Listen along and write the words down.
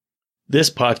This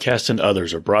podcast and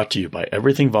others are brought to you by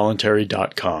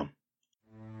everythingvoluntary.com.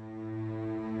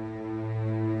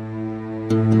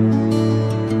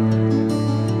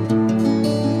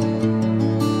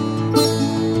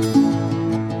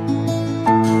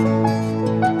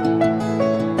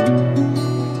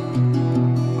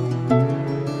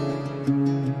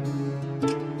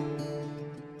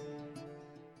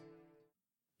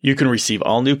 You can receive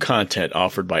all new content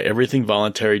offered by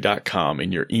everythingvoluntary.com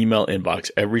in your email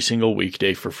inbox every single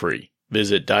weekday for free.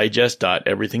 Visit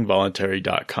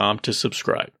digest.everythingvoluntary.com to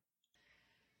subscribe.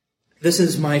 This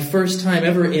is my first time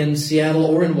ever in Seattle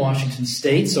or in Washington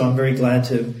State, so I'm very glad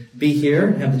to be here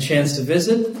and have the chance to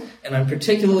visit. And I'm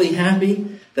particularly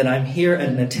happy that I'm here at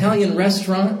an Italian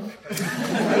restaurant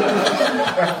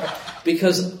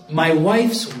because my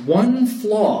wife's one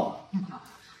flaw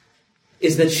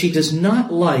is that she does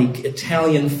not like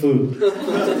Italian food.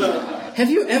 Have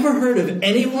you ever heard of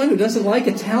anyone who doesn't like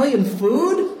Italian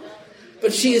food?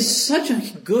 But she is such a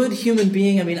good human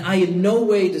being. I mean, I in no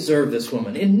way deserve this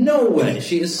woman. In no way.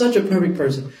 She is such a perfect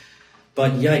person.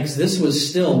 But yikes, this was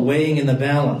still weighing in the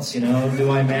balance, you know. Do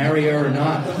I marry her or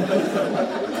not?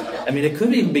 I mean, it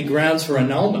could even be grounds for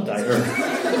annulment, I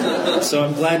heard. So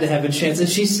I'm glad to have a chance. And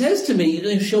she says to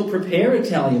me, she'll prepare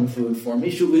Italian food for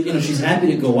me. She's happy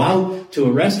to go out to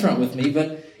a restaurant with me,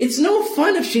 but it's no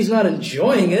fun if she's not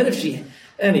enjoying it.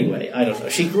 Anyway, I don't know.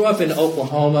 She grew up in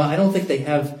Oklahoma. I don't think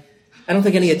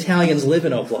any Italians live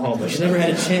in Oklahoma. She's never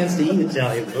had a chance to eat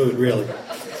Italian food, really.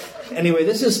 Anyway,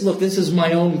 this is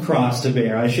my own cross to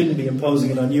bear. I shouldn't be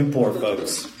imposing it on you poor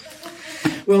folks.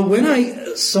 Well, when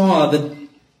I saw the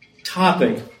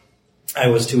topic I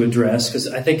was to address, because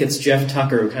I think it's Jeff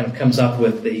Tucker who kind of comes up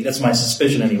with that's my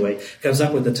suspicion anyway, comes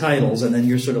up with the titles, and then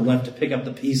you're sort of left to pick up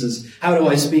the pieces. How do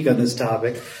I speak on this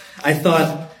topic? I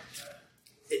thought,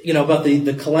 about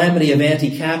the calamity of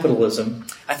anti-capitalism.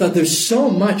 I thought there's so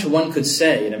much one could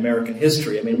say in American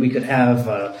history. I mean, we could have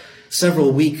a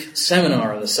several-week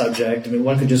seminar on the subject. I mean,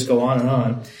 one could just go on and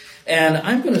on. And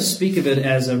I'm going to speak of it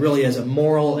as a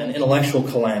moral and intellectual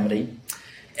calamity,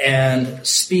 and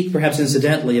speak perhaps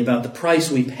incidentally about the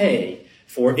price we pay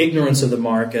for ignorance of the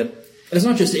market. And it's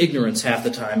not just ignorance half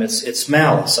the time, it's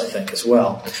malice, I think, as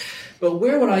well. But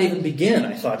where would I even begin,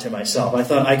 I thought to myself. I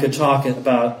thought I could talk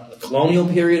about the colonial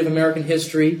period of American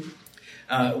history,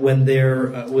 when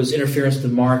there was interference with the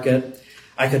market.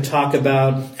 I could talk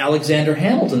about Alexander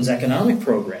Hamilton's economic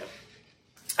program.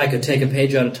 I could take a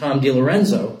page out of Tom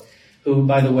DiLorenzo, who,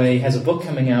 by the way, has a book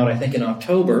coming out, I think, in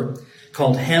October,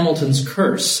 called Hamilton's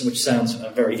Curse, which sounds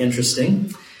very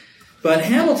interesting. But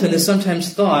Hamilton is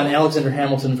sometimes thought, Alexander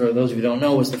Hamilton, for those of you who don't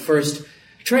know, was the first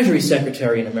Treasury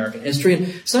Secretary in American history,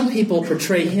 and some people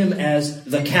portray him as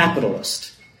the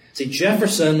capitalist. See,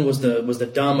 Jefferson was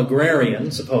the dumb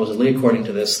agrarian, supposedly, according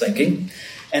to this thinking,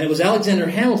 and it was Alexander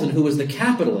Hamilton who was the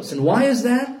capitalist. And why is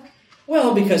that?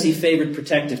 Well, because he favored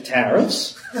protective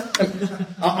tariffs.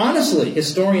 Honestly,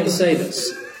 historians say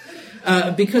this.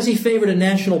 Because he favored a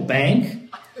national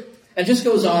bank, and just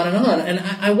goes on and on. And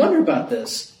I wonder about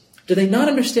this. Do they not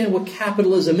understand what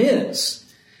capitalism is?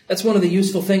 That's one of the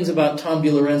useful things about Tom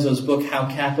DiLorenzo's book, How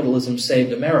Capitalism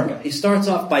Saved America. He starts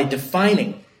off by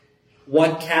defining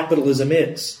what capitalism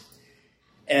is.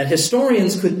 And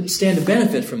historians could stand to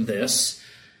benefit from this,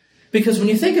 because when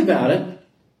you think about it,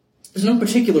 there's no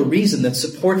particular reason that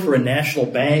support for a national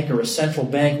bank or a central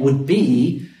bank would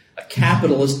be a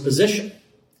capitalist position.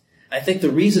 I think the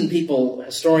reason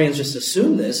historians just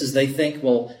assume this is they think,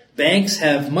 well, banks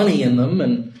have money in them,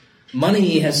 and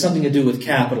money has something to do with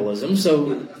capitalism,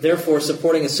 so therefore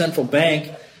supporting a central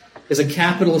bank is a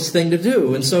capitalist thing to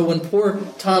do. And so when poor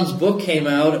Tom's book came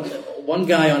out, one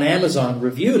guy on Amazon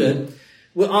reviewed it,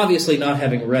 well, obviously not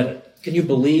having read it. Can you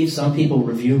believe some people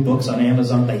review books on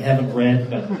Amazon they haven't read?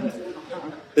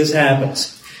 This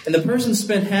happens. And the person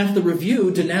spent half the review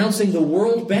denouncing the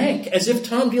World Bank, as if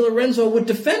Tom DiLorenzo would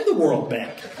defend the World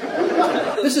Bank.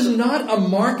 This is not a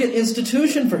market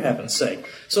institution, for heaven's sake.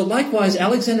 So likewise,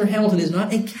 Alexander Hamilton is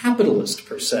not a capitalist,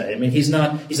 per se. I mean, he's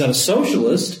not a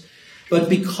socialist, but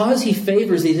because he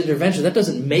favors these interventions, that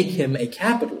doesn't make him a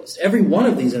capitalist. Every one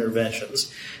of these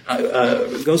interventions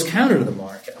goes counter to the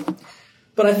market.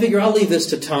 But I figure I'll leave this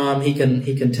to Tom. He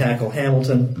can tackle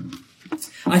Hamilton.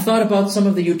 I thought about some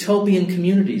of the utopian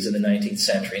communities in the 19th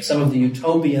century, and some of the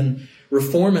utopian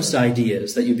reformist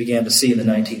ideas that you began to see in the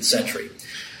 19th century.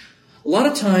 A lot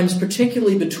of times,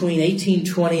 particularly between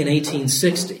 1820 and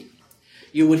 1860,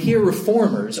 you would hear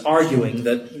reformers arguing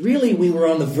that really we were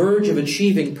on the verge of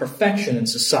achieving perfection in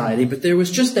society, but there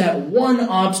was just that one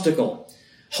obstacle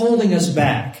holding us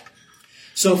back.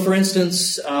 So, for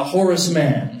instance, Horace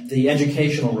Mann, the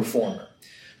educational reformer,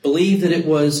 believed that it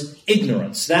was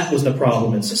ignorance. That was the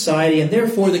problem in society, and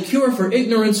therefore the cure for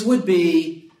ignorance would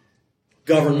be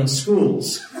government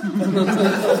schools.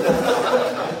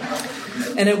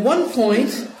 And at one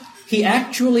point, he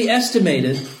actually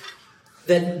estimated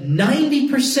that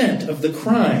 90% of the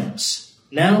crimes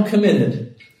now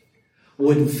committed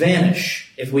would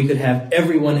vanish if we could have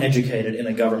everyone educated in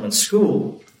a government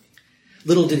school.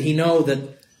 Little did he know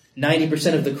that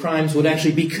 90% of the crimes would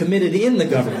actually be committed in the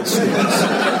government schools.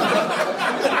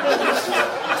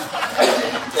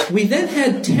 We then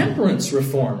had temperance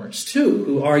reformers, too,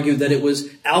 who argued that it was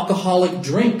alcoholic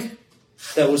drink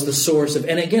that was the source of...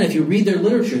 And again, if you read their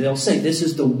literature, they'll say this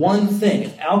is the one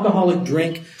thing. Alcoholic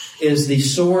drink is the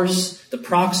source, the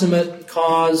proximate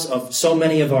cause of so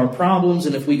many of our problems,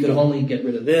 and if we could only get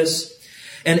rid of this.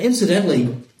 And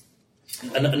incidentally,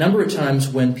 a number of times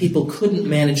when people couldn't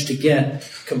manage to get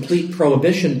complete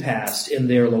prohibition passed in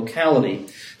their locality,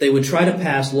 they would try to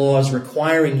pass laws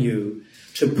requiring you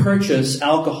to purchase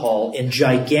alcohol in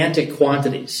gigantic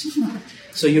quantities.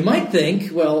 So you might think,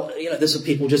 well, this will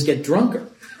people just get drunker.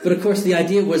 But of course the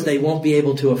idea was they won't be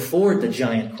able to afford the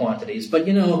giant quantities. But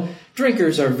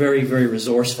drinkers are very, very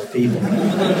resourceful people.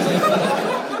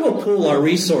 We'll pool our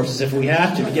resources if we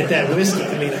have to get that whiskey.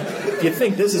 I mean, do you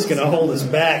think this is going to hold us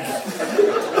back?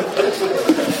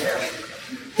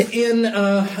 In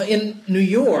New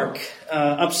York,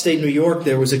 upstate New York,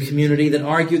 there was a community that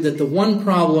argued that the one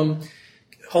problem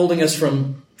holding us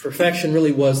from perfection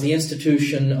really was the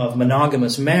institution of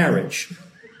monogamous marriage.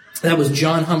 That was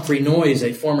John Humphrey Noyes,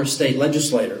 a former state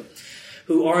legislator,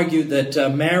 who argued that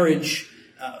marriage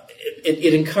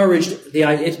it encouraged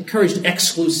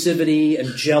exclusivity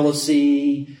and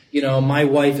jealousy. My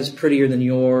wife is prettier than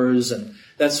yours, and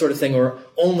that sort of thing, or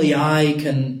only I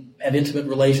can have intimate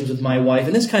relations with my wife.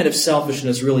 And this kind of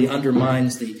selfishness really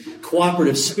undermines the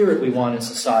cooperative spirit we want in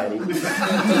society.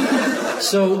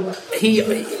 So he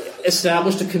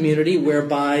established a community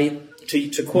whereby,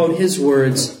 to quote his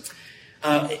words,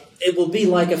 it will be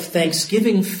like a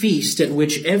Thanksgiving feast at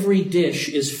which every dish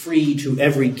is free to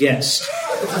every guest.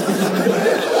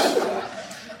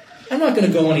 I'm not going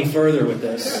to go any further with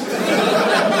this.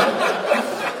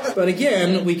 But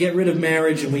again, we get rid of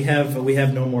marriage and we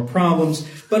have no more problems.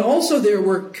 But also there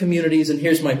were communities, and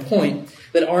here's my point,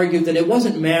 that argued that it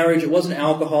wasn't marriage, it wasn't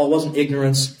alcohol, it wasn't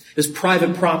ignorance, it was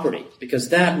private property, because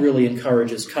that really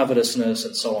encourages covetousness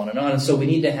and so on and on. And so we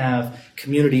need to have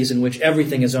communities in which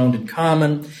everything is owned in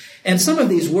common. And some of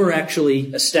these were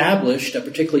actually established,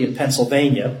 particularly in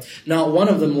Pennsylvania. Not one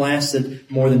of them lasted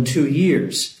more than 2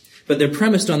 years. But they're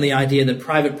premised on the idea that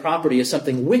private property is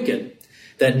something wicked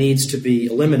that needs to be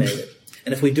eliminated.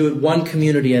 And if we do it one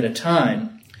community at a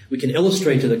time, we can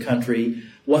illustrate to the country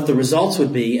what the results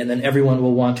would be, and then everyone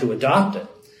will want to adopt it.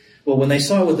 Well, when they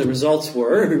saw what the results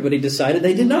were, everybody decided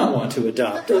they did not want to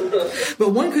adopt it. But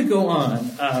one could go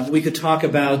on. We could talk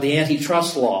about the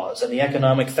antitrust laws and the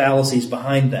economic fallacies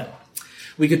behind them.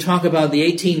 We could talk about the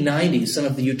 1890s, some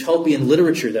of the utopian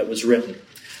literature that was written,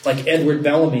 like Edward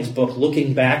Bellamy's book,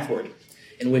 Looking Backward,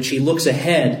 in which he looks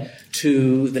ahead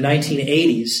to the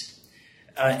 1980s,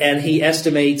 and he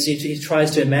estimates, he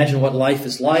tries to imagine what life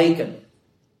is like, and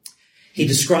he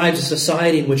describes a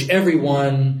society in which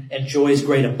everyone enjoys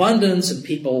great abundance and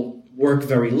people work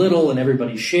very little and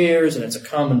everybody shares and it's a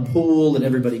common pool that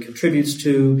everybody contributes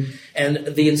to.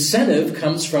 And the incentive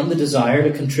comes from the desire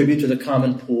to contribute to the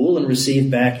common pool and receive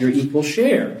back your equal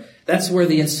share. That's where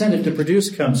the incentive to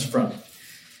produce comes from.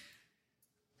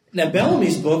 Now,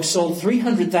 Bellamy's book sold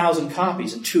 300,000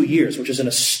 copies in 2 years, which is an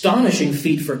astonishing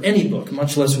feat for any book,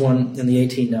 much less one in the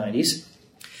 1890s.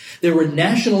 There were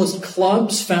nationalist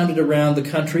clubs founded around the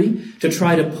country to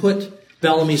try to put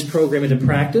Bellamy's program into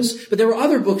practice. But there were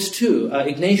other books, too.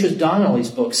 Ignatius Donnelly's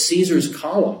book, Caesar's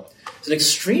Column. It's an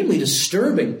extremely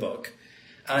disturbing book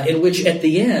in which, at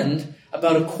the end,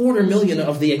 about 250,000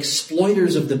 of the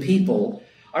exploiters of the people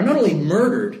are not only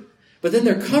murdered, but then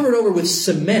they're covered over with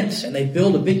cement, and they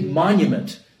build a big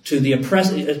monument to the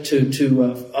oppressed,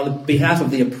 on behalf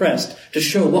of the oppressed, to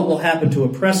show what will happen to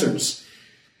oppressors.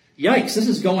 Yikes, this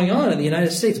is going on in the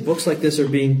United States. Books like this are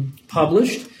being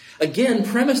published, again,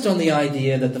 premised on the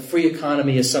idea that the free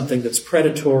economy is something that's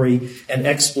predatory and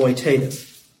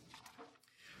exploitative.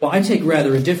 Well, I take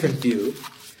rather a different view.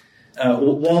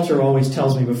 Walter always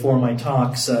tells me before my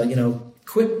talks,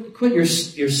 quit your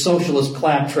socialist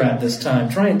claptrap this time.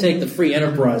 Try and take the free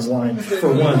enterprise line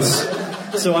for once.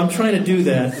 So I'm trying to do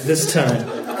that this time.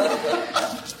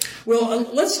 Well,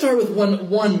 let's start with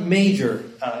one major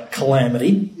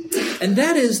calamity, and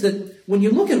that is that when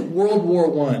you look at World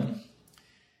War I,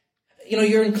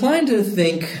 you're inclined to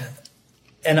think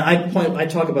and I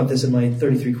talk about this in my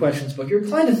 33 Questions book, you're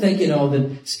inclined to think,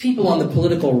 that people on the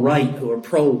political right who are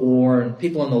pro-war and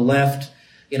people on the left,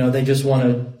 they just want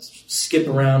to skip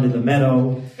around in the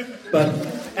meadow. But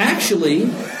actually,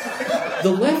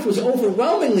 the left was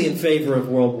overwhelmingly in favor of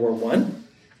World War I.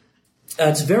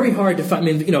 It's very hard to find.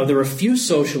 There were a few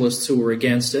socialists who were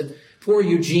against it. Poor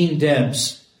Eugene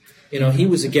Debs, he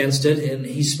was against it, and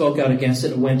he spoke out against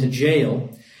it and went to jail.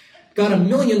 Got 1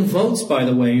 million votes, by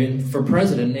the way, for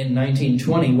president in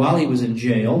 1920 while he was in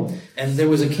jail. And there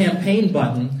was a campaign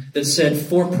button that said,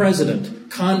 "For president,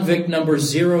 convict number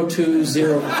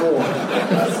 0204."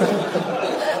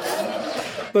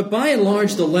 But by and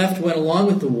large, the left went along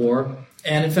with the war.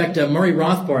 And in fact, Murray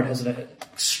Rothbard has an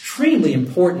extremely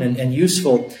important and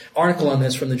useful article on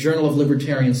this from the Journal of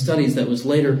Libertarian Studies that was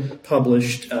later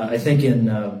published, I think, in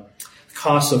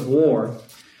Costs of War,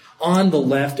 on the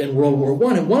left and World War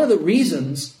I. And one of the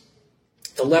reasons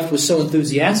the left was so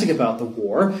enthusiastic about the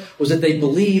war was that they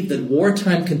believed that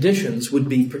wartime conditions would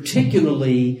be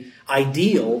particularly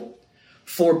ideal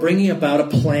for bringing about a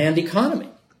planned economy.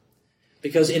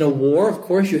 Because in a war, of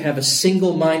course, you have a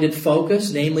single-minded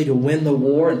focus, namely to win the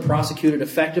war and prosecute it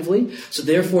effectively. So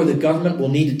therefore, the government will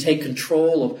need to take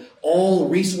control of all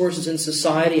resources in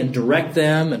society and direct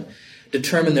them and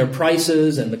determine their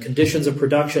prices and the conditions of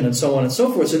production and so on and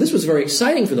so forth. So this was very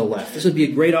exciting for the left. This would be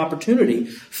a great opportunity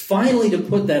finally to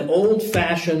put that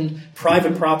old-fashioned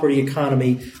private property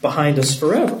economy behind us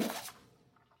forever.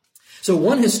 So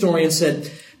one historian said,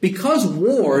 because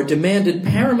war demanded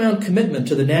paramount commitment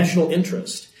to the national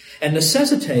interest and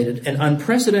necessitated an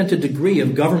unprecedented degree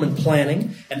of government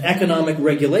planning and economic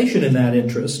regulation in that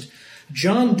interest,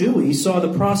 John Dewey saw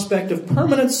the prospect of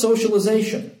permanent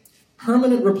socialization,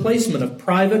 permanent replacement of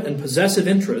private and possessive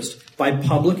interest by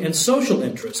public and social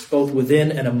interest, both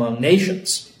within and among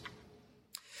nations.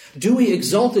 Dewey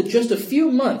exulted just a few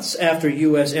months after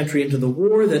U.S. entry into the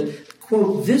war that,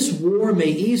 quote, "This war may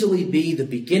easily be the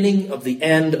beginning of the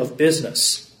end of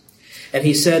business." And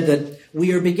he said that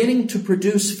we are beginning to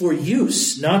produce for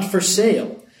use, not for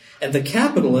sale, and the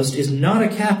capitalist is not a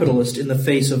capitalist in the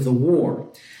face of the war.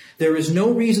 There is no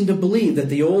reason to believe that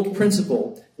the old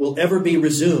principle will ever be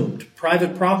resumed.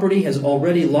 Private property has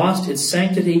already lost its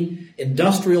sanctity.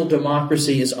 Industrial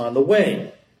democracy is on the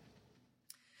way.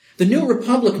 The New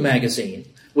Republic magazine,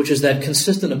 which is that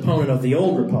consistent opponent of the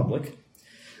Old Republic,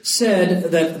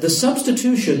 said that the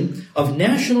substitution of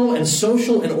national and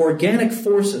social and organic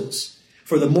forces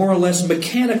for the more or less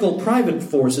mechanical private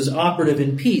forces operative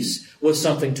in peace was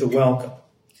something to welcome.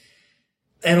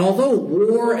 And although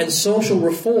war and social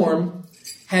reform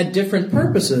had different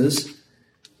purposes,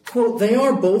 quote, they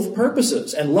are both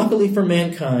purposes. And luckily for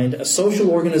mankind, a social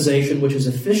organization which is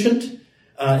efficient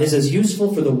is as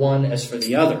useful for the one as for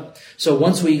the other. So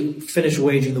once we finish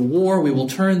waging the war, we will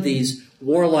turn these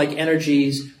warlike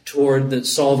energies toward the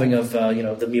solving of,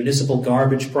 the municipal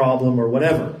garbage problem or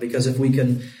whatever. Because if we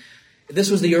can, this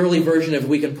was the early version of, if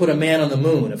we can put a man on the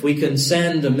moon, if we can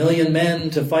send 1 million men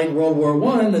to fight World War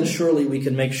I, then surely we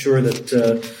can make sure that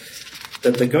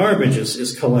the garbage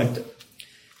is collected.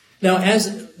 Now,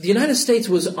 as the United States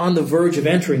was on the verge of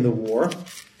entering the war,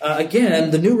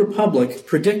 again, the New Republic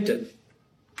predicted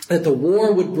that the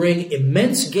war would bring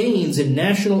immense gains in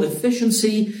national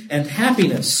efficiency and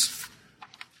happiness.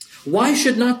 Why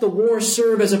should not the war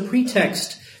serve as a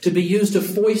pretext to be used to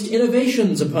foist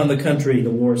innovations upon the country,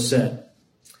 the war said.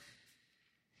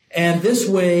 And this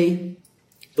way,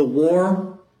 the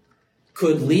war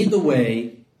could lead the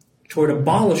way toward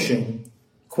abolishing,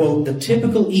 quote, the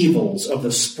typical evils of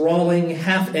the sprawling,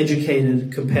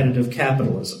 half-educated competitive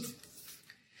capitalism.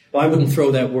 Well, I wouldn't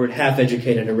throw that word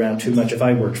half-educated around too much if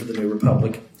I worked for the New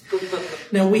Republic.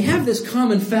 Now, we have this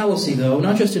common fallacy, though,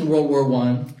 not just in World War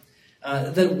I,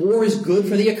 that war is good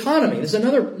for the economy. This is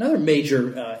another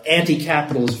major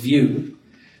anti-capitalist view,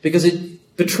 because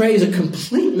it betrays a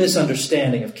complete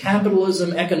misunderstanding of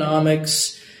capitalism,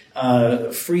 economics,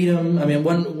 freedom. I mean,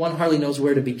 one hardly knows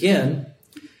where to begin.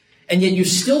 And yet you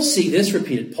still see this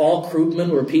repeated. Paul Krugman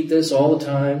will repeat this all the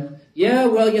time. Yeah,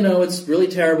 well, it's really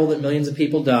terrible that millions of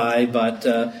people die, but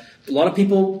a lot of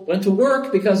people went to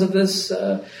work because of this.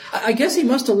 I guess he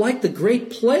must have liked the Great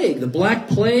Plague, the Black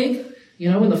Plague,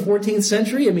 in the 14th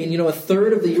century. I mean, a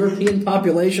third of the European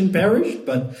population perished,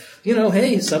 but,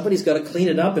 hey, somebody's got to clean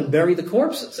it up and bury the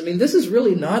corpses. I mean, this is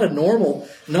really not a normal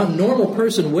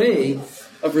person way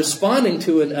of responding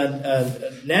to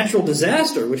a natural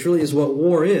disaster, which really is what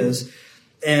war is.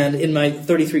 And in my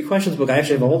 33 Questions book, I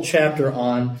actually have a whole chapter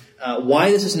on why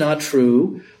this is not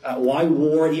true, why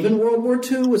war, even World War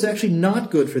II, was actually not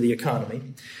good for the economy.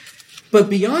 But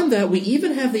beyond that, we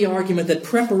even have the argument that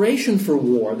preparation for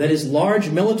war, that is, large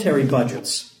military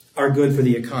budgets, are good for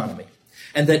the economy.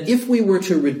 And that if we were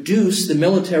to reduce the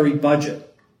military budget,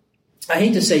 I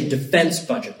hate to say defense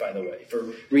budget, by the way, for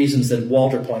reasons that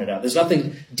Walter pointed out. There's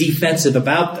nothing defensive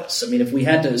about this. I mean, if we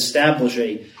had to establish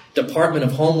a Department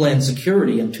of Homeland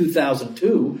Security in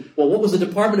 2002, well, what was the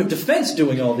Department of Defense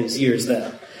doing all these years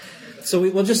then? So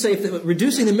we'll just say,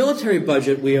 reducing the military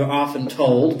budget, we are often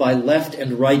told by left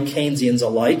and right Keynesians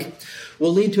alike,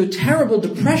 will lead to terrible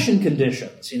depression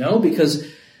conditions, because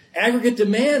aggregate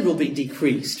demand will be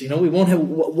decreased. We won't have,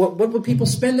 what would people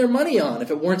spend their money on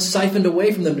if it weren't siphoned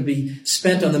away from them to be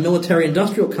spent on the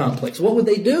military-industrial complex? What would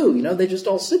they do? They just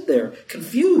all sit there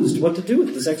confused what to do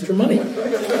with this extra money.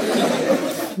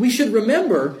 We should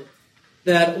remember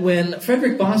that when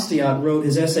Frederick Bastiat wrote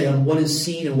his essay on what is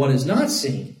seen and what is not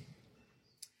seen,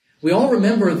 we all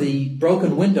remember the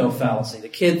broken window fallacy. The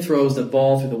kid throws the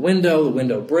ball through the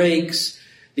window breaks.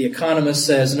 The economist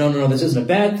says, no, this isn't a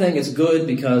bad thing, it's good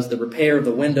because the repair of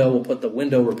the window will put the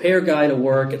window repair guy to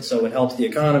work, and so it helps the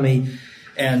economy.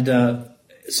 And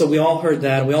so we all heard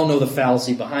that, we all know the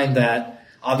fallacy behind that.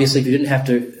 Obviously, if you didn't have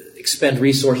to expend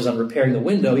resources on repairing the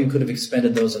window, you could have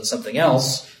expended those on something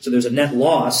else. So there's a net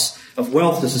loss of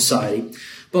wealth to society.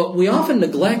 But we often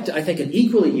neglect, I think, an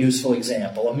equally useful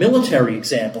example, a military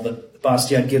example that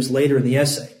Bastiat gives later in the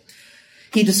essay.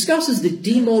 He discusses the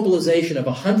demobilization of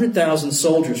 100,000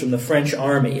 soldiers from the French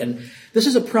army, and this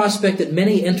is a prospect that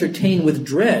many entertain with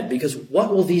dread, because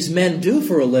what will these men do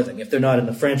for a living if they're not in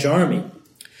the French army?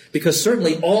 Because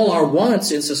certainly all our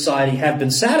wants in society have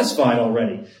been satisfied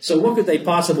already, so what could they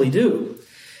possibly do?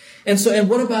 And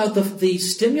what about the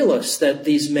stimulus that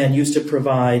these men used to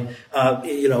provide,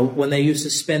 when they used to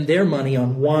spend their money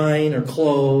on wine or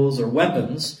clothes or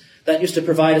weapons? That used to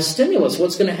provide a stimulus.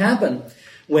 What's going to happen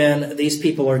when these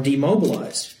people are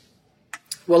demobilized?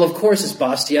 Well, of course, as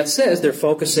Bastiat says, they're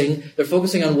focusing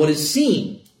on what is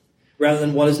seen rather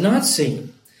than what is not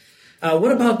seen.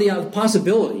 What about the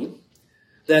possibility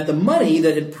that the money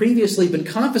that had previously been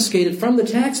confiscated from the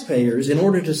taxpayers in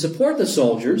order to support the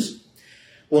soldiers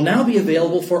will now be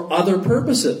available for other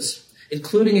purposes,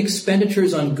 including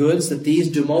expenditures on goods that these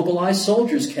demobilized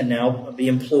soldiers can now be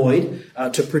employed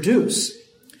to produce?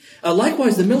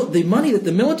 Likewise, the money that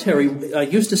the military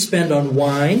used to spend on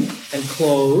wine and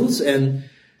clothes and,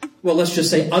 well, let's just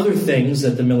say other things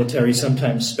that the military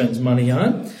sometimes spends money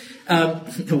on,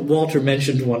 Walter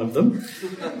mentioned one of them,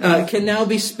 can now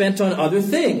be spent on other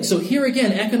things. So here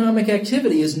again, economic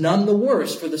activity is none the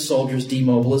worse for the soldiers'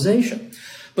 demobilization.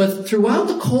 But throughout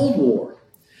the Cold War,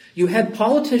 you had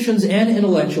politicians and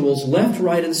intellectuals, left,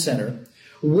 right, and center,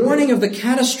 warning of the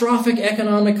catastrophic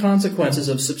economic consequences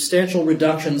of substantial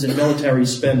reductions in military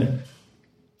spending.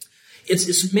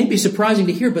 It's maybe surprising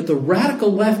to hear, but the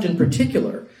radical left in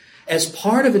particular, as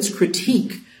part of its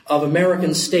critique of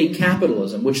American state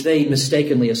capitalism, which they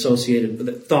mistakenly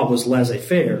thought was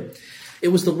laissez-faire, it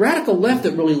was the radical left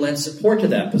that really lent support to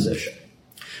that position.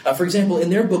 For example, in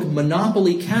their book,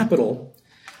 Monopoly Capital,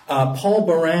 Paul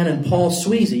Baran and Paul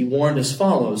Sweezy warned as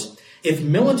follows: if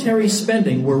military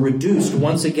spending were reduced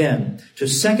once again to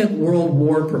Second World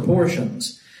War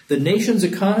proportions, the nation's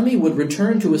economy would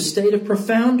return to a state of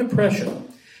profound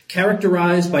depression,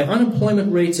 characterized by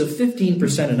unemployment rates of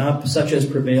 15% and up, such as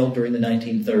prevailed during the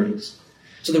 1930s.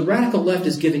 So the radical left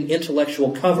is giving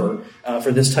intellectual cover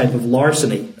for this type of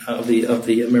larceny of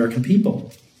the American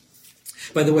people.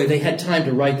 By the way, they had time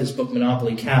to write this book,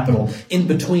 Monopoly Capital, in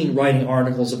between writing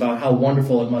articles about how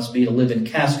wonderful it must be to live in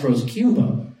Castro's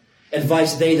Cuba,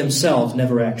 advice they themselves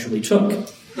never actually took.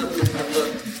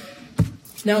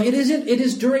 Now, it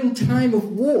is during time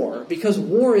of war, because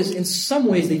war is in some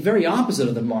ways the very opposite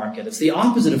of the market. It's the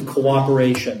opposite of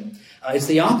cooperation. It's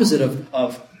the opposite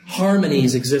of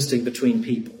harmonies existing between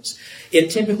peoples. It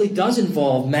typically does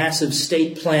involve massive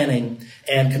state planning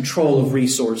and control of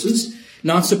resources.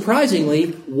 Not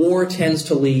surprisingly, war tends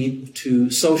to lead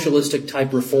to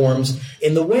socialistic-type reforms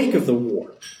in the wake of the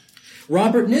war.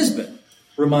 Robert Nisbet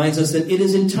reminds us that it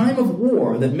is in time of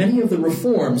war that many of the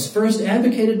reforms first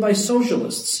advocated by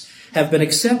socialists have been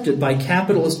accepted by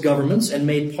capitalist governments and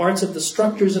made parts of the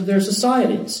structures of their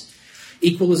societies.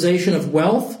 Equalization of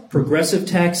wealth, progressive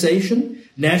taxation,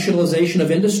 nationalization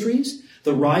of industries,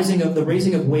 the raising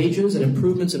of wages and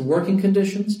improvements in working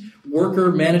conditions,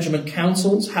 worker management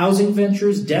councils, housing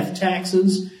ventures, death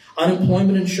taxes,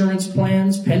 unemployment insurance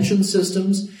plans, pension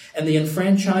systems, and the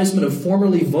enfranchisement of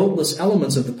formerly voteless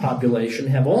elements of the population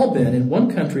have all been, in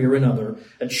one country or another,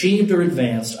 achieved or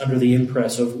advanced under the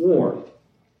impress of war.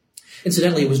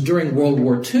 Incidentally, it was during World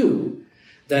War II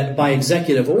that, by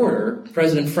executive order,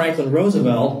 President Franklin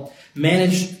Roosevelt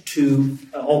managed to,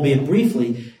 albeit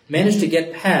briefly, managed to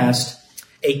get past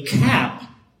a cap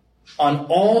on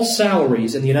all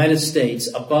salaries in the United States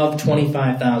above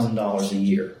 $25,000 a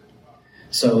year.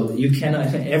 So you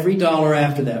cannot, every dollar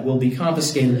after that will be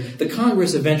confiscated. The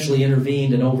Congress eventually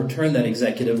intervened and overturned that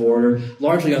executive order,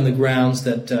 largely on the grounds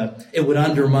that it would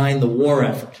undermine the war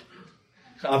effort.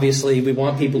 Obviously, we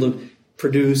want people to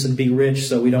produce and be rich,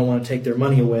 so we don't want to take their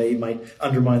money away. It might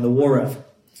undermine the war effort.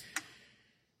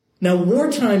 Now,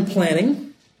 wartime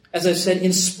planning, as I said,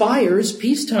 inspires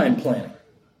peacetime planning.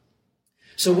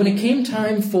 So when it came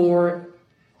time for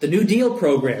the New Deal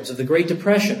programs of the Great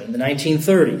Depression in the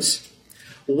 1930s,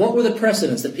 what were the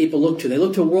precedents that people looked to? They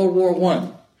looked to World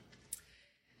War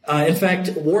I. In fact,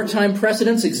 wartime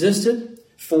precedents existed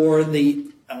for the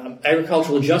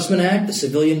Agricultural Adjustment Act, the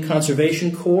Civilian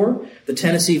Conservation Corps, the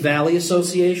Tennessee Valley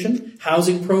Association,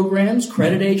 housing programs,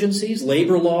 credit agencies,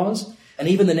 labor laws, and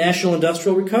even the National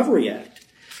Industrial Recovery Act.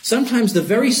 Sometimes the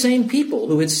very same people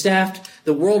who had staffed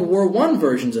the World War I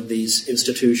versions of these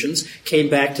institutions came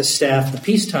back to staff the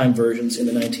peacetime versions in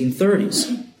the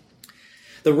 1930s.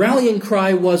 The rallying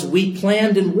cry was, "We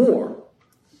planned in war,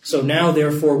 so now,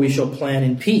 therefore, we shall plan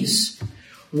in peace."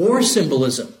 War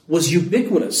symbolism was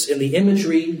ubiquitous in the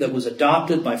imagery that was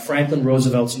adopted by Franklin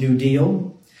Roosevelt's New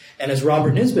Deal. And as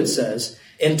Robert Nisbet says,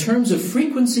 in terms of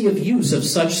frequency of use of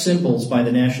such symbols by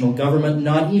the national government,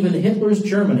 not even Hitler's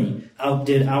Germany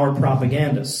outdid our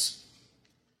propagandists.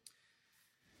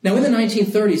 Now, in the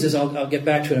 1930s, as I'll get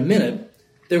back to in a minute,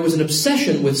 there was an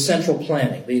obsession with central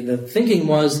planning. The thinking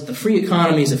was the free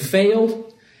economies have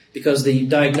failed because the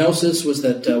diagnosis was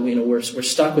that we're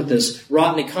stuck with this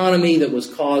rotten economy that was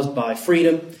caused by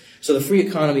freedom. So the free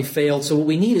economy failed. So what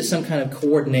we need is some kind of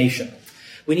coordination.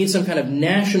 We need some kind of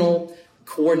national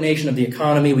coordination of the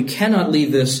economy. We cannot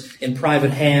leave this in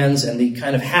private hands and the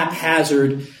kind of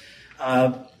haphazard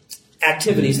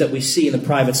activities that we see in the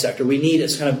private sector. We need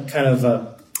this kind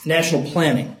of national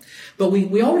planning. But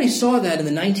we already saw that in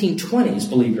the 1920s,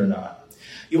 believe it or not.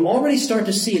 You already start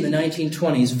to see in the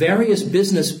 1920s various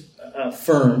business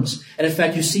firms, and in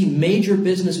fact you see major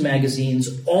business magazines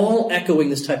all echoing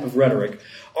this type of rhetoric,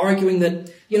 arguing that,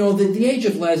 the age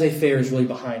of laissez-faire is really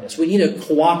behind us. We need a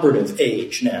cooperative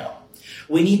age now.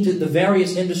 We need the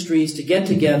various industries to get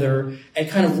together and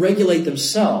kind of regulate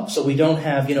themselves so we don't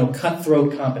have,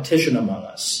 cutthroat competition among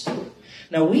us.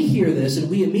 Now we hear this and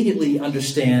we immediately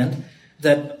understand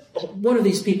that what are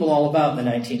these people all about in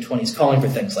the 1920s calling for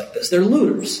things like this? They're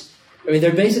looters. I mean,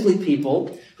 they're basically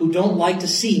people who don't like to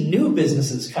see new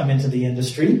businesses come into the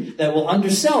industry that will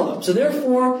undersell them. So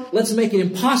therefore, let's make it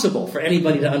impossible for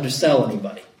anybody to undersell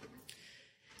anybody.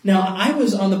 Now, I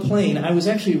was on the plane. I was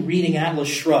actually reading Atlas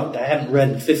Shrugged. I haven't read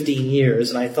in 15 years,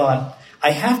 and I thought,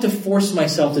 I have to force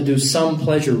myself to do some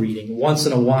pleasure reading once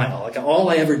in a while. Like, all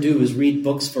I ever do is read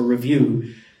books for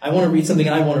review. I want to read something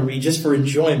I want to read just for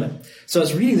enjoyment. So I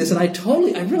was reading this, and I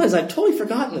realized I'd totally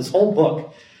forgotten this whole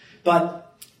book.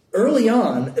 But early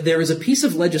on, there is a piece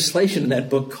of legislation in that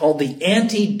book called the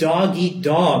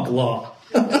Anti-Dog-Eat-Dog Law.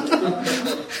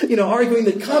 Arguing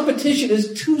that competition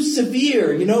is too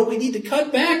severe. We need to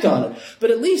cut back on it.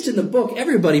 But at least in the book,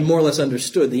 everybody more or less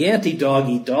understood the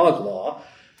Anti-Dog-Eat-Dog Law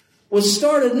was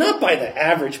started not by the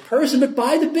average person, but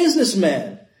by the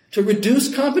businessman to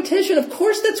reduce competition. Of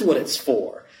course, that's what it's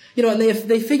for. And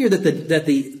they figure that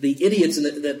the idiots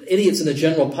in the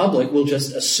general public will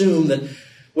just assume that,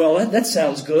 well, that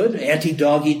sounds good.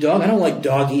 Anti-dog-eat-dog. I don't like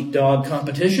dog-eat-dog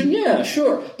competition. Yeah,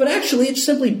 sure. But actually, it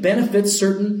simply benefits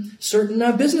certain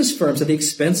business firms at the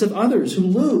expense of others who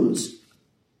lose.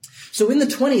 So in the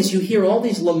 20s, you hear all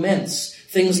these laments,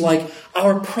 things like,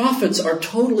 our profits are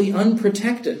totally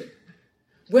unprotected.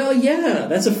 Well, yeah,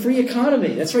 that's a free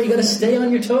economy. That's right. You got to stay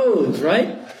on your toes,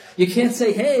 right? You can't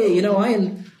say, hey,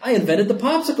 I invented the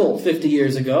popsicle 50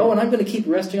 years ago, and I'm going to keep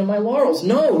resting on my laurels.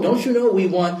 No, don't you know we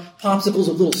want popsicles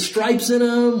with little stripes in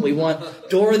them? We want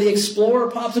Dora the Explorer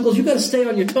popsicles. You've got to stay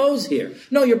on your toes here.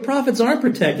 No, your profits aren't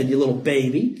protected, you little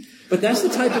baby. But that's the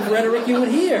type of rhetoric you would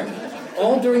hear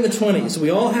all during the 20s. We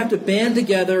all have to band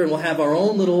together, and we'll have our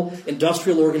own little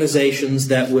industrial organizations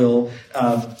that will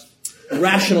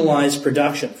rationalize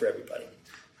production for everybody.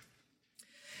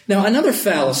 Now, another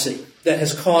fallacy that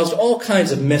has caused all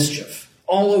kinds of mischief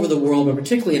all over the world, but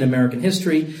particularly in American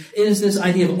history, is this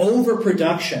idea of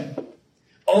overproduction.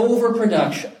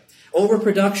 Overproduction.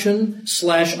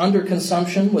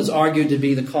 Overproduction/underconsumption was argued to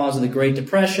be the cause of the Great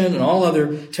Depression and all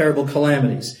other terrible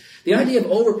calamities. The idea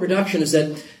of overproduction is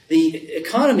that the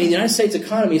United States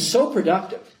economy is so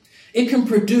productive, it can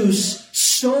produce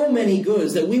so many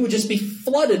goods that we would just be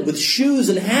flooded with shoes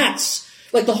and hats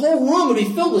Like the whole room would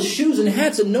be filled with shoes and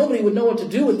hats and nobody would know what to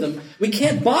do with them. We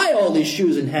can't buy all these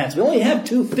shoes and hats. We only have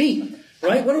 2 feet,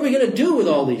 right? What are we going to do with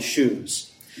all these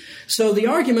shoes? So the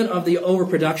argument of the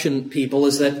overproduction people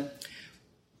is that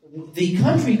the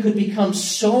country could become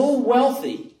so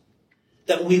wealthy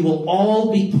that we will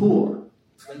all be poor.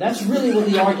 And that's really what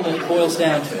the argument boils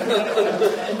down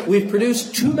to. We've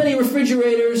produced too many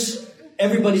refrigerators,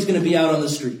 everybody's going to be out on the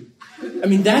street. I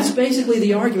mean, that's basically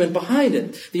the argument behind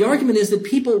it. The argument is that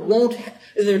people won't...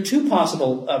 There are 2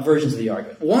 possible versions of the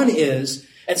argument. One is,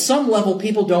 at some level,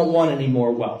 people don't want any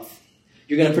more wealth.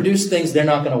 You're going to produce things, they're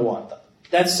not going to want them.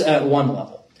 That's at one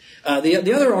level.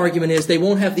 The other argument is they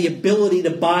won't have the ability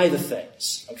to buy the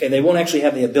things. Okay, they won't actually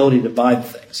have the ability to buy the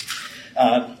things.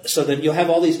 So that you'll have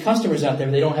all these customers out there,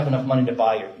 but they don't have enough money to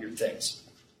buy your things.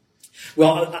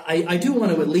 Well, I do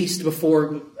want to at least,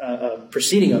 before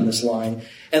proceeding on this line,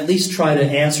 at least try to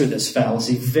answer this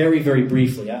fallacy very, very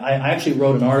briefly. I actually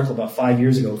wrote an article about 5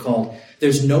 years ago called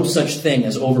 "There's No Such Thing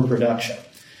as Overproduction."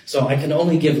 So I can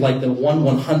only give like the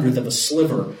 1/100th of a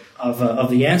sliver of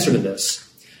the answer to this.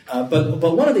 But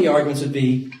one of the arguments would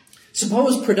be,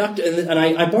 suppose and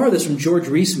I borrow this from George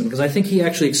Reisman because I think he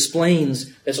actually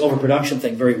explains this overproduction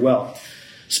thing very well.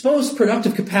 Suppose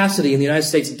productive capacity in the United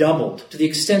States doubled to the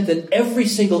extent that every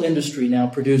single industry now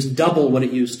produced double what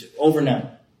it used to, overnight.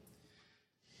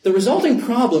 The resulting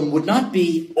problem would not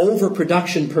be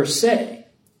overproduction per se.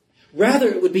 Rather,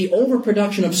 it would be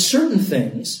overproduction of certain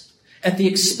things at the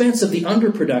expense of the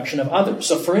underproduction of others.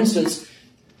 So, for instance,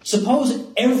 suppose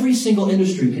every single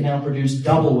industry can now produce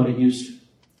double what it used to.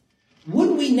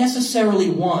 Would we necessarily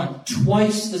want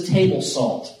twice the table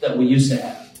salt that we used to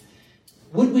have?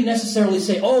 Would we necessarily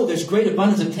say, oh, there's great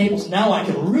abundance of tables, now I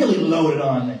can really load it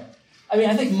on there? I mean,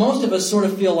 I think most of us sort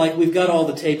of feel like we've got all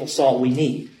the table salt we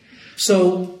need.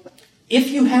 So if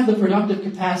you have the productive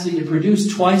capacity to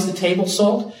produce twice the table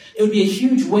salt, it would be a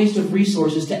huge waste of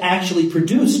resources to actually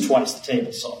produce twice the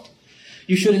table salt.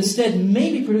 You should instead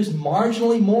maybe produce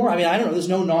marginally more. I mean, I don't know, there's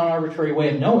no non-arbitrary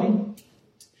way of knowing.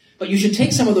 But you should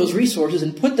take some of those resources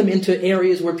and put them into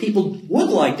areas where people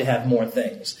would like to have more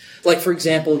things. Like, for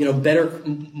example,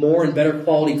 more and better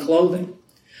quality clothing.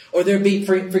 Or there'd be,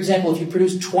 for example, if you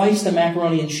produce twice the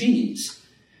macaroni and cheese.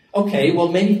 Okay, well,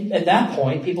 maybe at that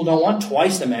point, people don't want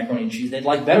twice the macaroni and cheese. They'd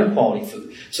like better quality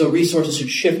food. So resources should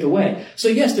shift away. So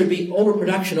yes, there'd be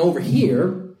overproduction over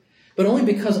here, but only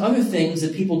because other things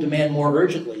that people demand more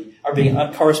urgently are being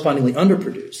correspondingly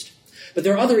underproduced. But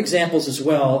there are other examples as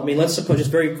well. I mean, let's suppose, just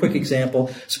a very quick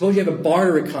example. Suppose you have a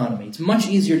barter economy. It's much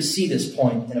easier to see this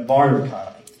point in a barter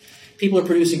economy. People are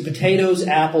producing potatoes,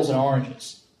 apples, and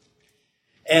oranges.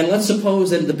 And let's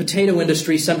suppose that in the potato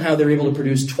industry, somehow they're able to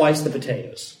produce twice the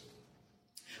potatoes.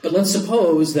 But let's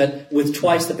suppose that with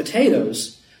twice the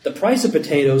potatoes, the price of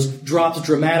potatoes drops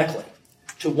dramatically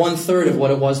to 1/3 of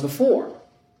what it was before.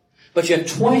 But you have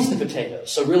twice the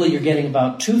potatoes, so really you're getting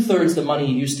about 2/3 the money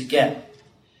you used to get.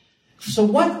 So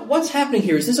what's happening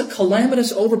here? Is this a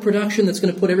calamitous overproduction that's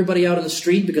going to put everybody out on the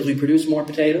street because we produce more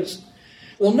potatoes?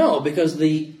 Well, no, because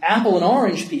the apple and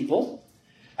orange people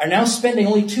are now spending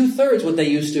only 2/3 what they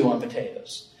used to on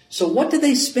potatoes. So what did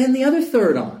they spend the other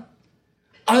third on?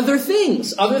 Other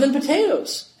things other than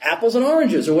potatoes, apples and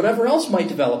oranges, or whatever else might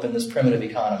develop in this primitive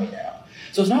economy now.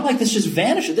 So it's not like this just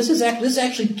vanishes. This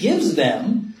actually gives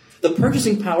them the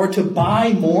purchasing power to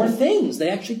buy more things. They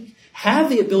actually have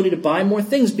the ability to buy more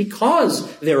things because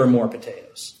there are more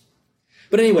potatoes.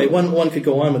 But anyway, one could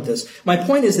go on with this. My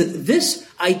point is that this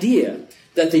idea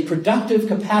that the productive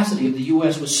capacity of the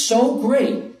U.S. was so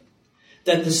great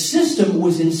that the system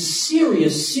was in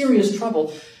serious, serious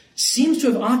trouble seems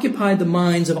to have occupied the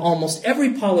minds of almost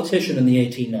every politician in the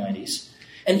 1890s,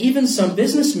 and even some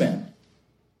businessmen,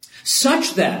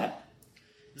 such that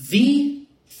the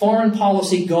foreign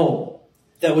policy goal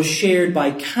that was shared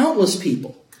by countless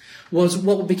people was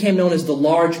what became known as the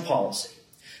large policy.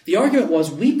 The argument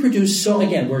was, we produce so,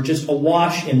 again, we're just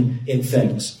awash in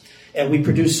things, and we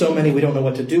produce so many we don't know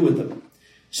what to do with them.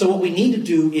 So what we need to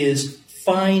do is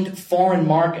find foreign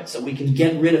markets that we can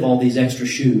get rid of all these extra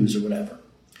shoes or whatever.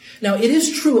 Now, it is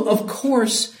true, of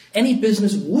course, any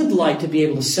business would like to be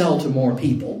able to sell to more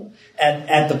people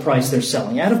at the price they're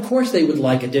selling at. Of course, they would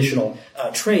like additional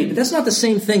trade, but that's not the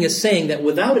same thing as saying that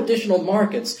without additional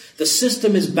markets, the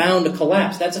system is bound to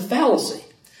collapse. That's a fallacy.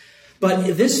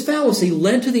 But this fallacy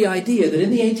led to the idea that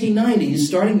in the 1890s,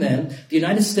 starting then, the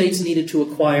United States needed to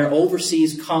acquire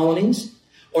overseas colonies,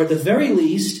 or at the very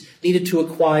least, needed to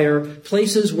acquire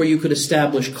places where you could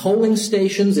establish coaling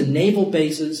stations and naval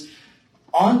bases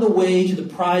on the way to the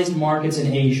prized markets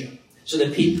in Asia.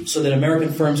 so that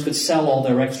American firms could sell all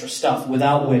their extra stuff,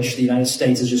 without which the United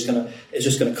States is just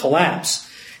going to collapse.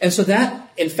 And so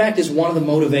that, in fact, is one of the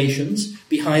motivations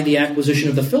behind the acquisition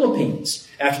of the Philippines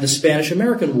after the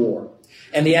Spanish-American War,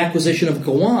 and the acquisition of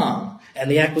Guam,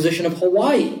 and the acquisition of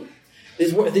Hawaii.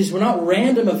 These were not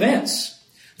random events.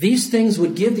 These things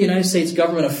would give the United States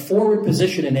government a forward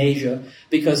position in Asia,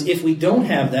 because if we don't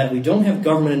have that, we don't have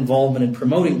government involvement in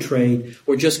promoting trade,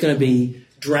 we're just going to be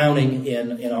drowning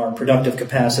in our productive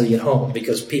capacity at home,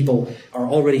 because people are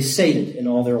already sated in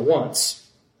all their wants.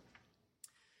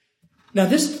 Now,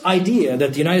 this idea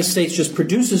that the United States just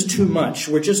produces too much,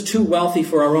 we're just too wealthy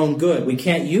for our own good, we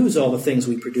can't use all the things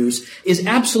we produce, is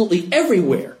absolutely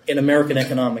everywhere in American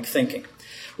economic thinking.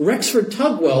 Rexford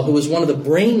Tugwell, who was one of the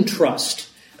brain trust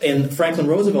in Franklin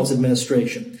Roosevelt's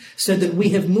administration, said that we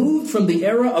have moved from the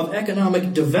era of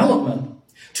economic development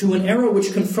to an era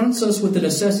which confronts us with the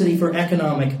necessity for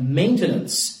economic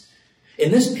maintenance.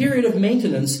 In this period of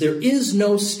maintenance, there is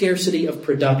no scarcity of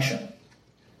production.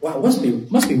 Wow,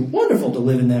 it must be wonderful to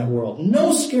live in that world.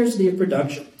 No scarcity of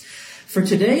production. For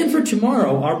today and for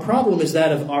tomorrow, our problem is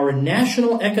that of our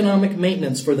national economic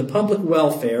maintenance for the public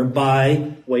welfare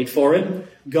by, wait for it,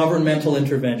 governmental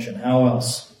intervention. How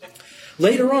else?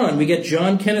 Later on, we get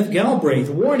John Kenneth Galbraith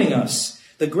warning us,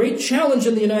 the great challenge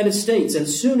in the United States and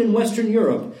soon in Western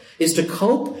Europe is to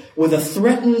cope with a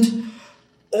threatened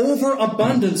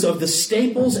overabundance of the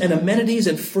staples and amenities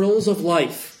and frills of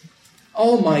life.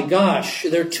 Oh my gosh,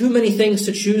 there are too many things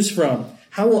to choose from.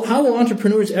 How will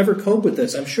entrepreneurs ever cope with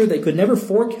this? I'm sure they could never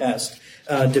forecast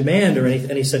demand or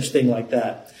any such thing like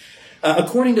that.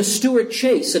 According to Stuart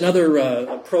Chase,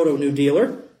 another proto-New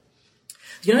Dealer,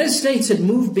 the United States had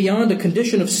moved beyond a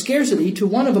condition of scarcity to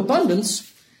one of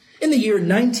abundance in the year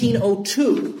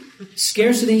 1902.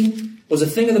 Scarcity was a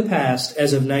thing of the past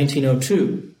as of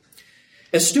 1902.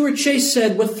 As Stuart Chase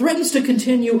said, what threatens to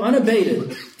continue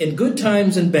unabated in good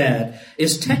times and bad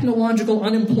is technological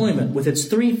unemployment with its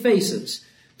three faces: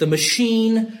 the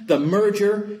machine, the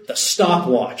merger, the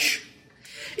stopwatch.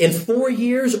 In 4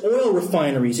 years, oil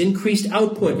refineries increased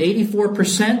output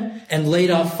 84% and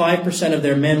laid off 5% of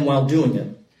their men while doing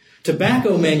it.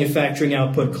 Tobacco manufacturing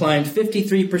output climbed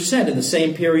 53% in the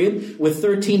same period, with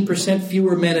 13%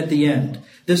 fewer men at the end.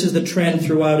 This is the trend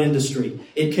throughout industry.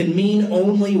 It can mean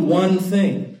only one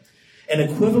thing. An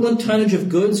equivalent tonnage of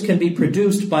goods can be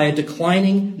produced by a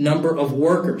declining number of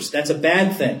workers. That's a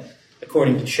bad thing,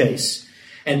 according to Chase.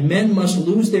 And men must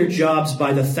lose their jobs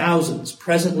by the thousands,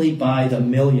 presently by the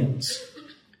millions.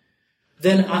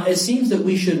 Then it seems that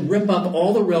we should rip up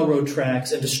all the railroad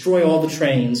tracks and destroy all the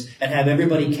trains and have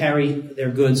everybody carry their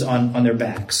goods on their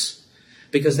backs.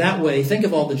 Because that way, think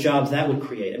of all the jobs that would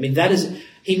create. I mean,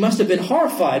 he must have been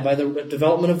horrified by the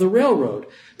development of the railroad.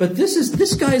 But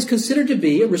this guy is considered to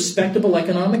be a respectable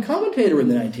economic commentator in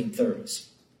the 1930s.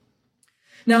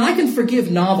 Now, I can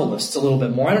forgive novelists a little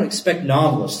bit more. I don't expect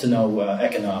novelists to know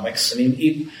economics. I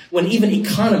mean, when even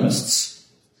economists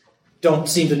don't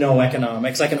seem to know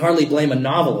economics, I can hardly blame a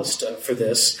novelist for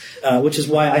this, which is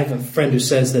why I have a friend who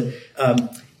says that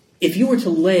if you were to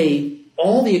lay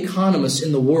all the economists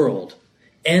in the world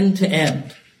end to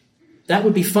end, that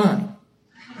would be fine.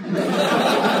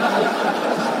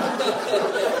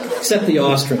 Except the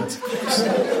Austrians.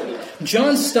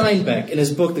 John Steinbeck, in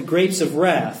his book The Grapes of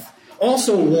Wrath,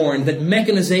 also warned that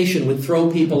mechanization would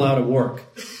throw people out of work.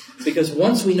 Because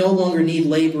once we no longer need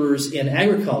laborers in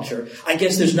agriculture, I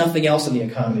guess there's nothing else in the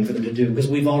economy for them to do, because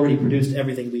we've already produced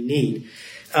everything we need.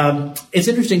 It's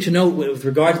interesting to note with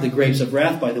regard to the Grapes of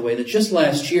Wrath, by the way, that just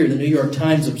last year the New York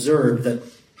Times observed that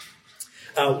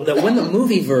when the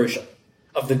movie version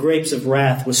of the Grapes of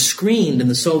Wrath was screened in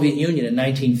the Soviet Union in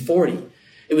 1940,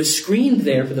 it was screened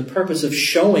there for the purpose of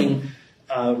showing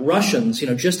Russians,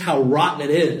 just how rotten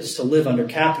it is to live under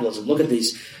capitalism. Look at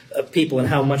these people and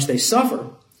how much they suffer.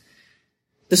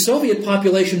 The Soviet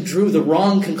population drew the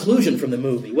wrong conclusion from the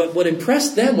movie. What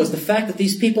impressed them was the fact that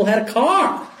these people had a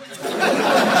car.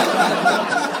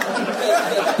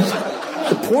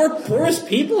 The poorest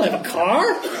people have a car?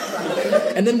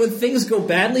 And then when things go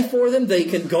badly for them, they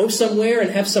can go somewhere and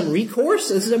have some recourse?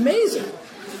 This is amazing.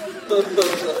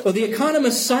 Well, the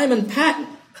economist Simon Patton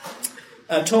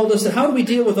told us that how do we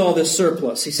deal with all this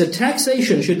surplus? He said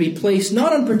taxation should be placed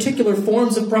not on particular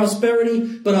forms of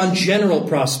prosperity, but on general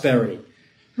prosperity.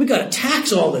 We've got to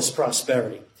tax all this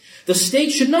prosperity. The state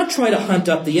should not try to hunt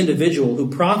up the individual who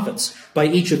profits by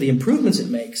each of the improvements it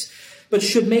makes, but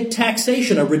should make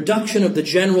taxation a reduction of the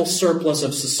general surplus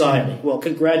of society. Well,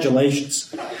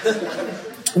 congratulations.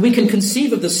 We can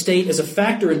conceive of the state as a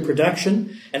factor in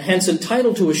production and hence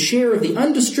entitled to a share of the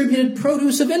undistributed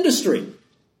produce of industry.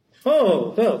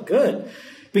 Oh, good.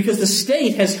 because the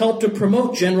state has helped to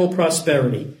promote general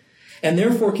prosperity and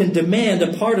therefore can demand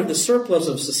a part of the surplus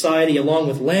of society along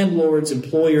with landlords,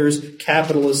 employers,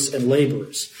 capitalists, and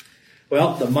laborers.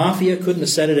 Well, the mafia couldn't have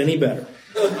said it any better.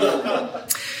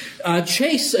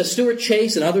 Stuart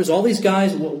Chase and others, all these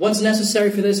guys, what's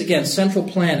necessary for this? Again, central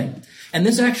planning. And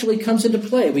this actually comes into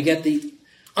play. We get the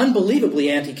unbelievably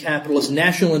anti-capitalist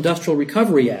National Industrial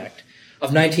Recovery Act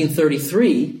of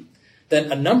 1933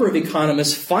 that a number of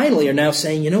economists finally are now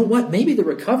saying, you know what, maybe the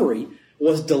recovery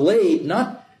was delayed,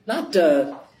 not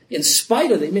in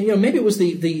spite of it. Maybe it was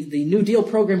the New Deal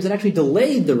programs that actually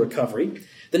delayed the recovery.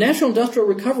 The National Industrial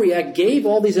Recovery Act gave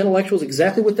all these intellectuals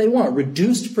exactly what they want: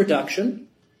 reduced production,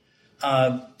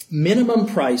 minimum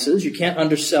prices. You can't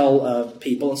undersell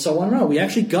people, and so on. No, we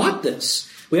actually got this.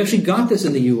 We actually got this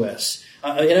in the U.S.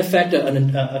 In effect,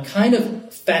 a kind of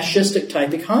fascistic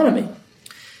type economy.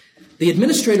 The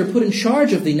administrator put in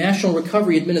charge of the National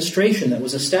Recovery Administration that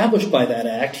was established by that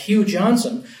act, Hugh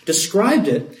Johnson, described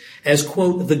it as,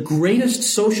 quote, the greatest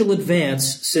social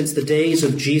advance since the days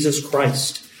of Jesus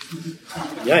Christ.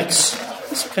 Yikes.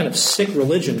 There's some kind of sick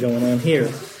religion going on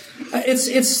here.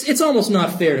 It's almost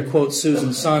not fair to quote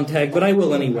Susan Sontag, but I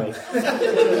will anyway.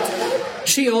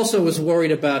 She also was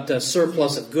worried about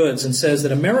surplus of goods and says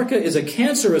that America is a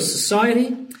cancerous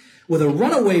society with a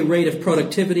runaway rate of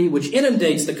productivity which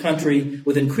inundates the country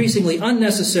with increasingly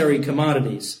unnecessary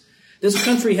commodities. This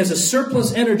country has a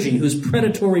surplus energy whose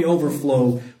predatory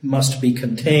overflow must be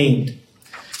contained.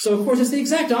 So, of course, it's the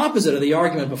exact opposite of the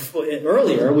argument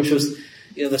earlier, which was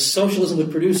the socialism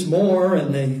would produce more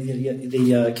and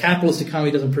the capitalist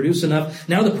economy doesn't produce enough.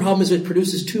 Now the problem is it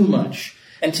produces too much.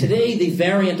 And today, the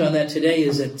variant on that today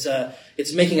is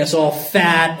it's making us all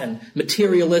fat and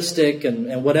materialistic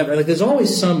and whatever. Like, there's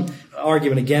always some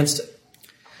argument against it.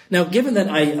 Now, given that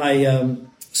I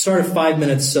started 5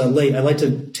 minutes late, I'd like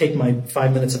to take my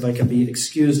 5 minutes if I can be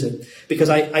excused it,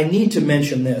 because I need to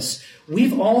mention this.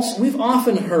 We've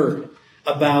often heard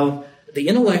about the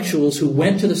intellectuals who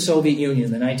went to the Soviet Union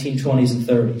in the 1920s and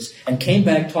 30s and came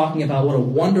back talking about what a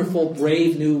wonderful,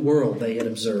 brave new world they had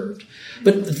observed.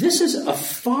 But this is a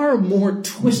far more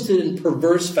twisted and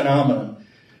perverse phenomenon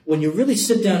when you really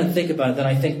sit down and think about it than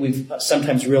I think we've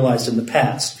sometimes realized in the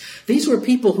past. These were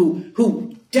people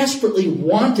who desperately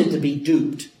wanted to be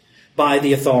duped by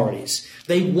the authorities.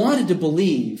 They wanted to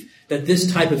believe that this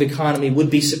type of economy would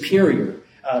be superior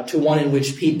to one in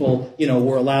which people,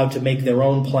 were allowed to make their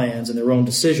own plans and their own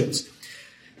decisions.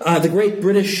 The great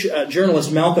British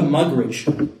journalist Malcolm Muggeridge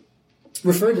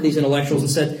referred to these intellectuals and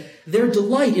said, their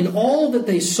delight in all that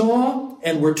they saw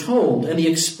and were told, and the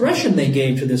expression they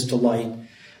gave to this delight,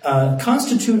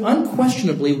 constitute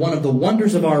unquestionably one of the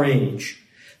wonders of our age.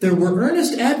 There were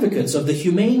earnest advocates of the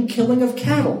humane killing of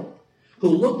cattle, who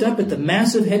looked up at the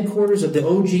massive headquarters of the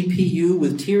OGPU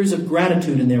with tears of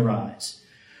gratitude in their eyes.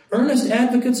 Earnest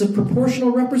advocates of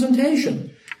proportional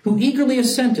representation, who eagerly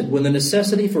assented when the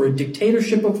necessity for a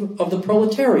dictatorship of the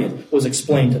proletariat was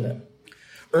explained to them.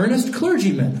 Earnest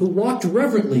clergymen who walked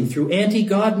reverently through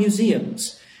anti-God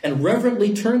museums and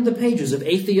reverently turned the pages of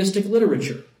atheistic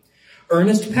literature.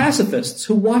 Earnest pacifists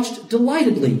who watched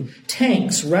delightedly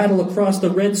tanks rattle across the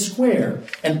Red Square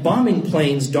and bombing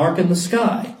planes darken the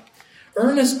sky.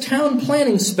 Earnest town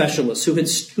planning specialists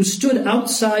who stood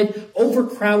outside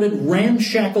overcrowded,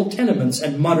 ramshackle tenements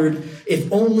and muttered,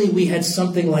 if only we had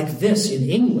something like this in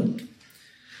England.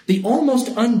 The almost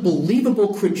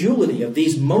unbelievable credulity of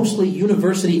these mostly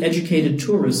university-educated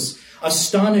tourists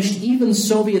astonished even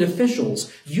Soviet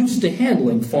officials used to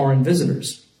handling foreign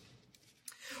visitors.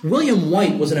 William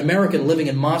White was an American living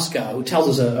in Moscow who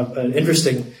tells us an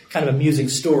interesting, kind of amusing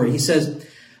story. He says,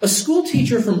 a school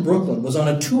teacher from Brooklyn was on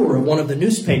a tour of one of the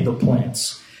newspaper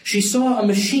plants. She saw a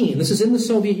machine, this is in the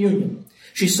Soviet Union,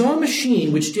 she saw a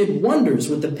machine which did wonders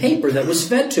with the paper that was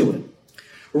fed to it.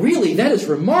 Really, that is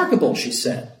remarkable, she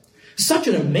said. Such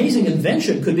an amazing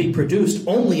invention could be produced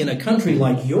only in a country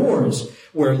like yours,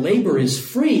 where labor is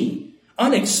free,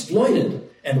 unexploited,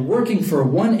 and working for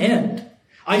one end.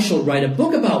 I shall write a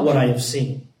book about what I have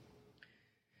seen.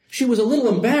 She was a little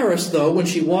embarrassed, though, when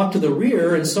she walked to the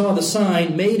rear and saw the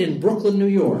sign, Made in Brooklyn, New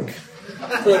York.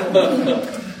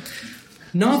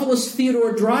 Novelist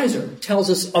Theodore Dreiser tells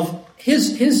us of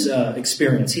his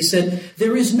experience. He said,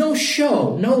 there is no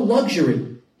show, no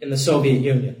luxury in the Soviet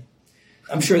Union.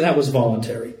 I'm sure that was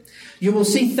voluntary. You will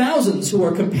see thousands who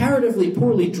are comparatively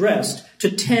poorly dressed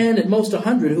to 10, at most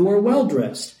 100 who are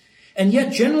well-dressed. And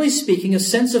yet, generally speaking, a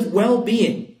sense of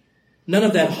well-being. None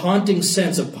of that haunting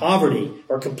sense of poverty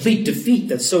or complete defeat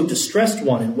that so distressed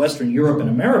one in Western Europe and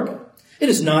America. It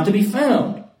is not to be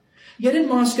found. Yet in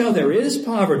Moscow there is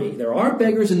poverty. There are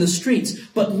beggars in the streets.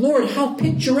 But Lord, how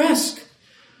picturesque!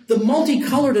 The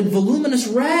multicolored and voluminous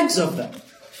rags of them.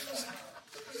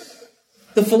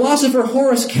 The philosopher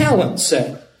Horace Kallen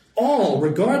said, all,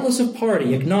 regardless of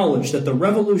party, acknowledge that the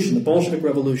revolution, the Bolshevik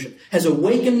Revolution, has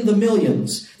awakened the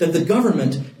millions, that the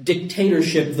government,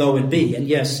 dictatorship though it be, and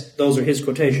yes, those are his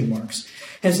quotation marks,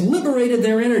 has liberated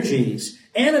their energies,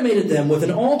 animated them with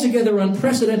an altogether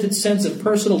unprecedented sense of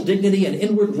personal dignity and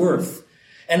inward worth,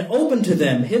 and opened to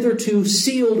them hitherto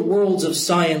sealed worlds of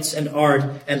science and art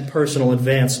and personal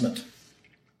advancement.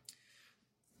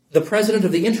 The president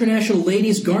of the International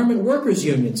Ladies Garment Workers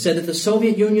Union said that the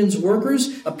Soviet Union's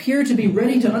workers appear to be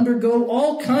ready to undergo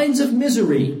all kinds of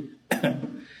misery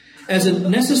as a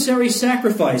necessary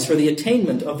sacrifice for the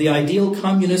attainment of the ideal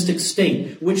communistic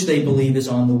state, which they believe is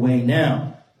on the way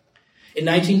now. In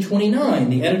 1929,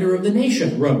 the editor of The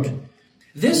Nation wrote,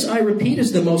 "This, I repeat,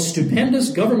 is the most stupendous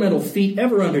governmental feat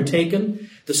ever undertaken,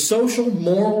 the social,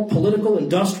 moral, political,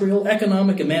 industrial,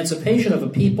 economic emancipation of a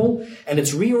people and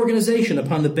its reorganization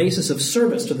upon the basis of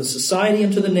service to the society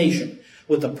and to the nation,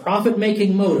 with the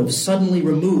profit-making motive suddenly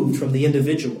removed from the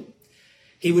individual.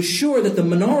 He was sure that the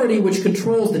minority which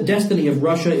controls the destiny of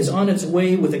Russia is on its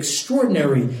way with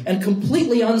extraordinary and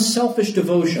completely unselfish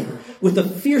devotion, with the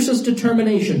fiercest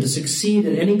determination to succeed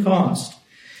at any cost.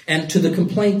 And to the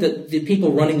complaint that the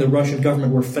people running the Russian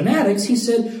government were fanatics, he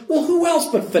said, well, who else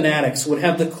but fanatics would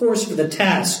have the course for the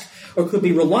task or could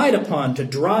be relied upon to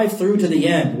drive through to the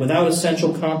end without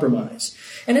essential compromise?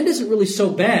 And it isn't really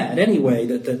so bad anyway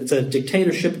that it's a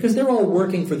dictatorship because they're all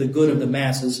working for the good of the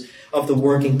masses of the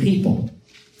working people."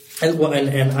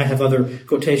 And I have other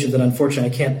quotations that unfortunately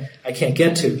I can't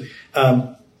get to.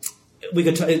 You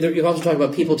could also talk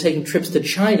about people taking trips to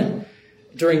China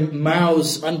during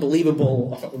Mao's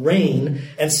unbelievable reign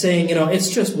and saying, it's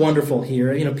just wonderful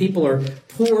here. People are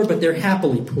poor, but they're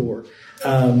happily poor.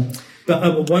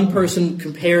 But one person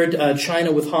compared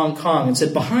China with Hong Kong and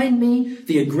said, behind me,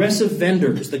 the aggressive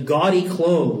vendors, the gaudy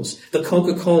clothes, the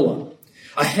Coca-Cola.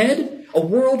 Ahead, a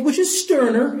world which is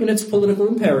sterner in its political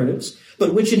imperatives,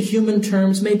 but which in human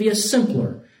terms may be a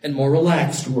simpler and more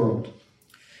relaxed world.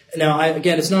 Now,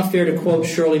 again, it's not fair to quote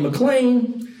Shirley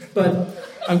MacLaine, but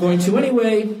I'm going to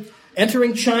anyway.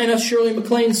 Entering China, Shirley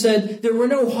MacLaine said, there were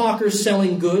no hawkers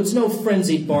selling goods, no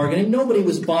frenzied bargaining, nobody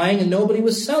was buying and nobody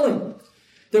was selling.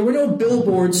 There were no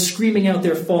billboards screaming out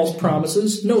their false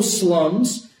promises, no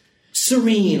slums.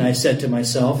 Serene, I said to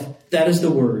myself, that is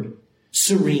the word,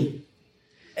 serene.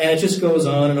 And it just goes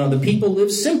on and on. The people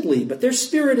live simply, but their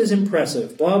spirit is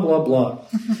impressive, blah, blah, blah.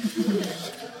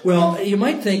 Well, you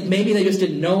might think maybe they just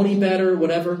didn't know any better,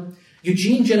 whatever.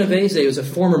 Eugene Genovese was a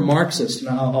former Marxist, and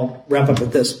I'll wrap up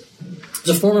with this. He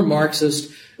was a former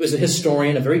Marxist, he was a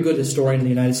historian, a very good historian in the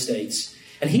United States.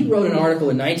 And he wrote an article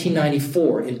in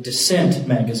 1994 in Dissent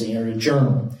magazine, or a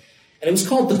journal. And it was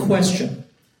called The Question.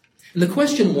 And the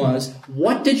question was,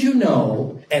 what did you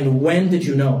know and when did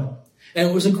you know it? And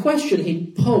it was a question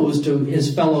he posed to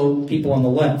his fellow people on the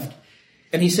left.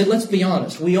 And he said, let's be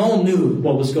honest, we all knew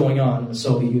what was going on in the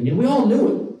Soviet Union. We all knew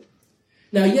it.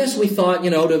 Now, yes, we thought,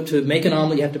 to make an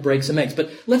omelet, you have to break some eggs. But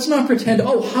let's not pretend,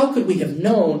 how could we have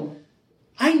known?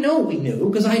 I know we knew,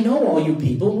 because I know all you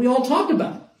people, and we all talked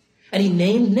about it. And he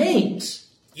named names.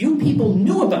 You people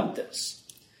knew about this.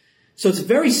 So it's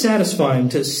very satisfying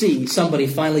to see somebody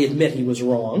finally admit he was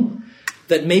wrong,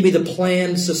 that maybe the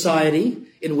planned society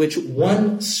in which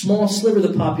one small sliver of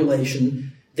the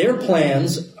population, their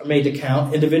plans are made to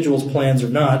count, individuals' plans are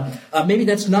not. Maybe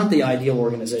that's not the ideal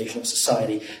organization of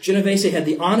society. Genovese had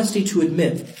the honesty to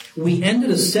admit, we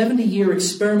ended a 70-year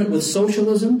experiment with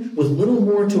socialism with little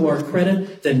more to our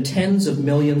credit than tens of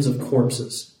millions of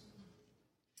corpses.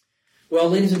 Well,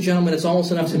 ladies and gentlemen, it's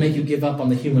almost enough to make you give up on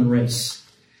the human race.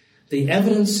 The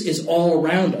evidence is all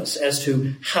around us as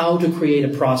to how to create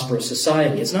a prosperous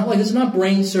society. It's not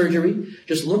brain surgery.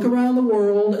 Just look around the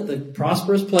world at the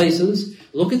prosperous places.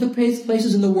 Look at the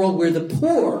places in the world where the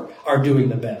poor are doing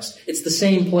the best. It's the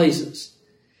same places.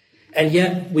 And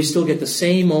yet we still get the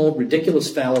same old ridiculous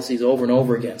fallacies over and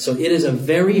over again. So it is a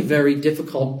very, very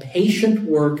difficult, patient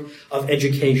work of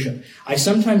education. I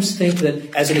sometimes think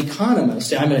that as an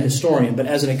economist, I'm a historian, but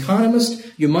as an economist,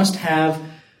 you must have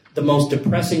the most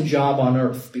depressing job on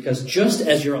earth, because just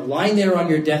as you're lying there on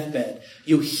your deathbed,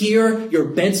 you hear your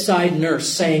bedside nurse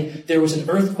saying, there was an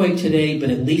earthquake today, but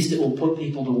at least it will put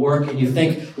people to work, and you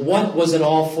think, what was it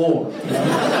all for?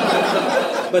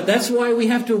 But that's why we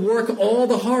have to work all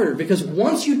the harder, because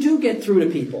once you do get through to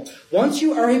people, once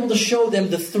you are able to show them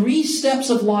the 3 steps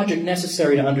of logic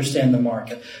necessary to understand the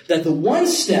market, that the one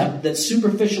step that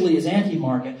superficially is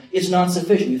anti-market is not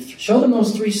sufficient. You show them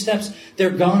those 3 steps, they're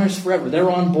goners forever. They're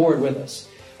on board with us.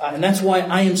 And that's why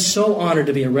I am so honored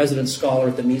to be a resident scholar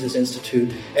at the Mises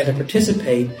Institute and to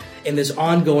participate in this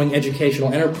ongoing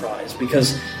educational enterprise,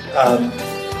 because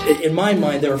in my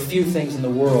mind, there are few things in the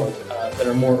world that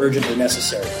are more urgently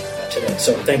necessary today.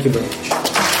 So thank you very much.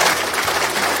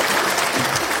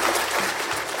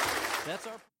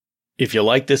 If you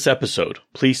like this episode,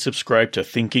 please subscribe to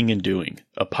Thinking and Doing,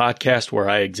 a podcast where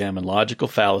I examine logical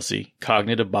fallacy,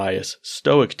 cognitive bias,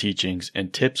 Stoic teachings,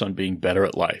 and tips on being better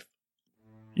at life.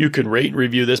 You can rate and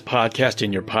review this podcast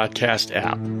in your podcast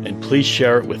app, and please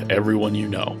share it with everyone you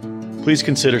know. Please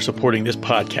consider supporting this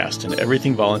podcast and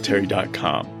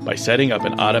everythingvoluntary.com by setting up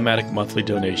an automatic monthly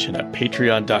donation at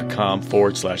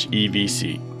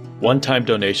patreon.com/EVC. One-time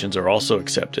donations are also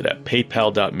accepted at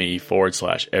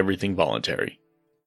paypal.me/everythingvoluntary.